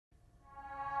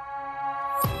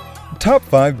Top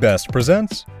 5 Best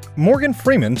presents Morgan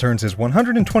Freeman turns his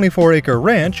 124-acre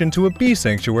ranch into a bee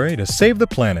sanctuary to save the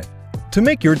planet. To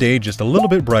make your day just a little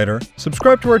bit brighter,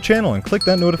 subscribe to our channel and click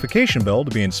that notification bell to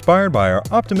be inspired by our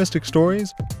optimistic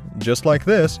stories, just like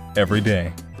this, every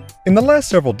day. In the last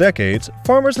several decades,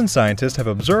 farmers and scientists have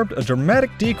observed a dramatic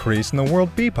decrease in the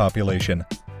world bee population.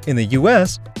 In the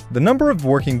US, the number of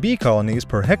working bee colonies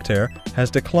per hectare has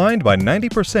declined by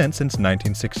 90% since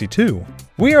 1962.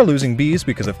 We are losing bees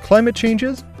because of climate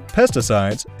changes,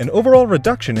 pesticides, and overall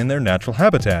reduction in their natural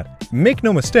habitat. Make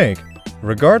no mistake,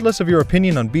 regardless of your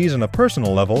opinion on bees on a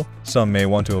personal level, some may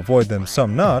want to avoid them,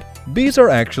 some not, bees are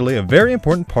actually a very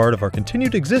important part of our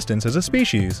continued existence as a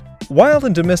species. Wild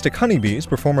and domestic honeybees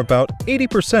perform about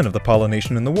 80% of the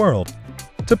pollination in the world.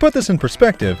 To put this in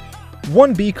perspective,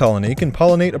 one bee colony can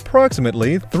pollinate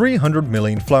approximately 300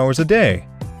 million flowers a day.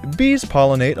 Bees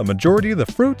pollinate a majority of the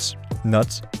fruits,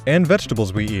 nuts, and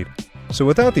vegetables we eat. So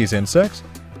without these insects,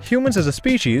 humans as a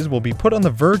species will be put on the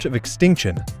verge of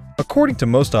extinction. According to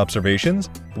most observations,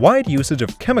 wide usage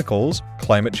of chemicals,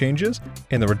 climate changes,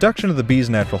 and the reduction of the bees'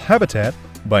 natural habitat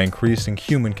by increasing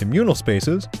human communal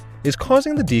spaces is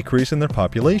causing the decrease in their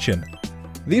population.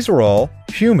 These are all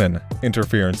human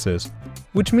interferences,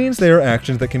 which means they are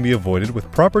actions that can be avoided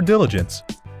with proper diligence.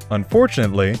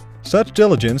 Unfortunately, such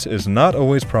diligence is not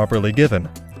always properly given.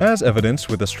 As evidenced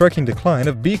with the striking decline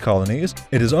of bee colonies,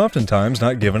 it is oftentimes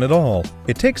not given at all.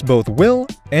 It takes both will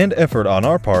and effort on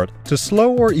our part to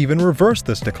slow or even reverse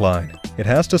this decline. It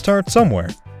has to start somewhere.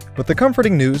 But the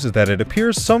comforting news is that it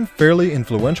appears some fairly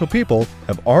influential people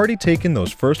have already taken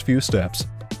those first few steps.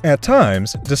 At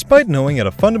times, despite knowing at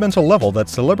a fundamental level that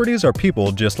celebrities are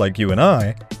people just like you and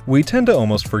I, we tend to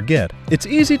almost forget. It's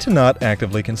easy to not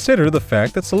actively consider the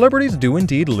fact that celebrities do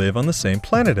indeed live on the same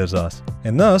planet as us,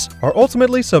 and thus are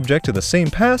ultimately subject to the same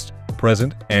past,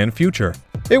 present, and future.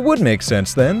 It would make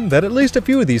sense then that at least a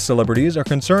few of these celebrities are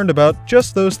concerned about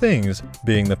just those things,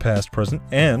 being the past, present,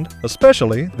 and,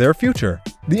 especially, their future.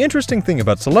 The interesting thing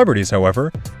about celebrities,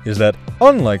 however, is that,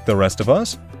 unlike the rest of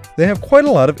us, they have quite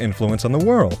a lot of influence on the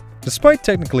world. Despite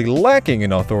technically lacking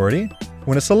in authority,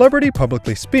 when a celebrity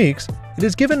publicly speaks, it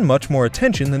is given much more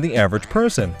attention than the average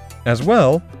person. As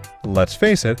well, let's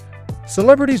face it,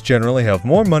 celebrities generally have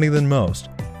more money than most.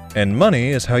 And money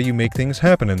is how you make things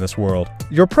happen in this world.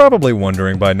 You're probably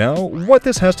wondering by now what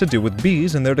this has to do with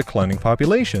bees and their declining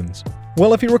populations.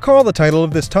 Well, if you recall the title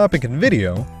of this topic and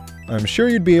video, I'm sure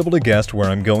you'd be able to guess where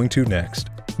I'm going to next.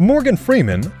 Morgan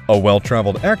Freeman, a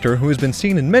well-traveled actor who has been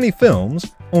seen in many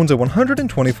films, owns a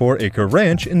 124-acre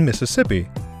ranch in Mississippi.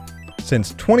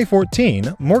 Since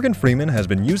 2014, Morgan Freeman has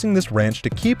been using this ranch to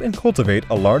keep and cultivate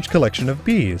a large collection of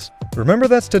bees. Remember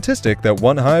that statistic that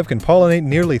one hive can pollinate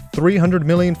nearly 300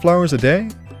 million flowers a day?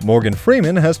 Morgan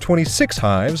Freeman has 26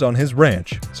 hives on his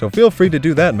ranch, so feel free to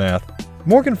do that math.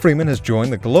 Morgan Freeman has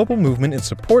joined the global movement in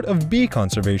support of bee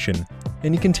conservation,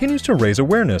 and he continues to raise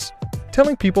awareness,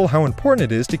 telling people how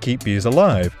important it is to keep bees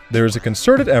alive. There is a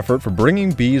concerted effort for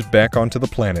bringing bees back onto the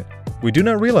planet. We do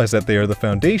not realize that they are the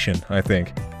foundation, I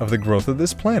think, of the growth of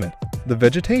this planet, the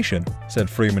vegetation, said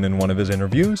Freeman in one of his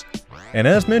interviews. And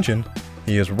as mentioned,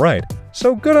 he is right,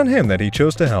 so good on him that he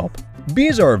chose to help.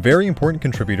 Bees are a very important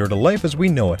contributor to life as we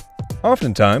know it.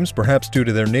 Oftentimes, perhaps due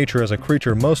to their nature as a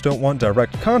creature most don't want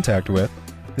direct contact with,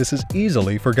 this is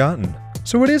easily forgotten.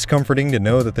 So it is comforting to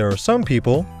know that there are some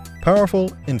people,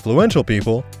 powerful, influential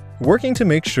people, working to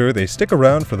make sure they stick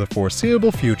around for the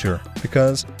foreseeable future,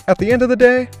 because, at the end of the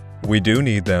day, we do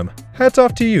need them. Hats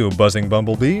off to you, buzzing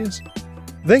bumblebees!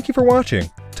 Thank you for watching.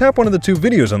 Tap one of the two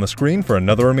videos on the screen for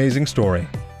another amazing story.